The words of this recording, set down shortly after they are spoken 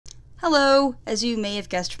Hello! As you may have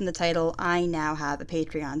guessed from the title, I now have a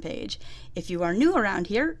Patreon page. If you are new around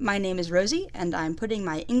here, my name is Rosie, and I'm putting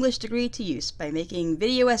my English degree to use by making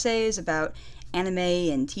video essays about anime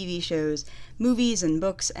and TV shows, movies and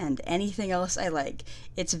books, and anything else I like.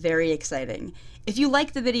 It's very exciting. If you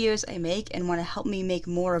like the videos I make and want to help me make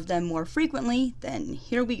more of them more frequently, then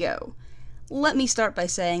here we go. Let me start by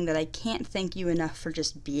saying that I can't thank you enough for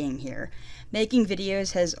just being here. Making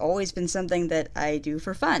videos has always been something that I do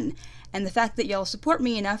for fun, and the fact that y'all support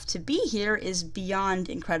me enough to be here is beyond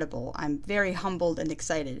incredible. I'm very humbled and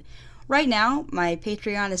excited. Right now, my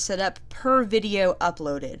Patreon is set up per video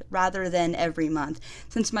uploaded, rather than every month,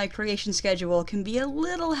 since my creation schedule can be a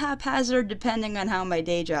little haphazard depending on how my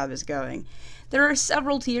day job is going. There are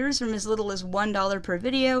several tiers from as little as $1 per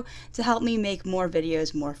video to help me make more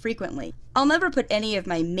videos more frequently. I'll never put any of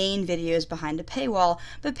my main videos behind a paywall,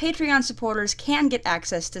 but Patreon supporters can get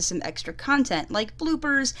access to some extra content, like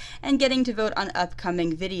bloopers and getting to vote on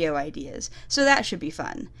upcoming video ideas, so that should be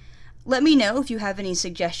fun. Let me know if you have any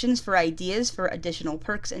suggestions for ideas for additional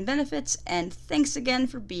perks and benefits, and thanks again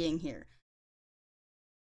for being here.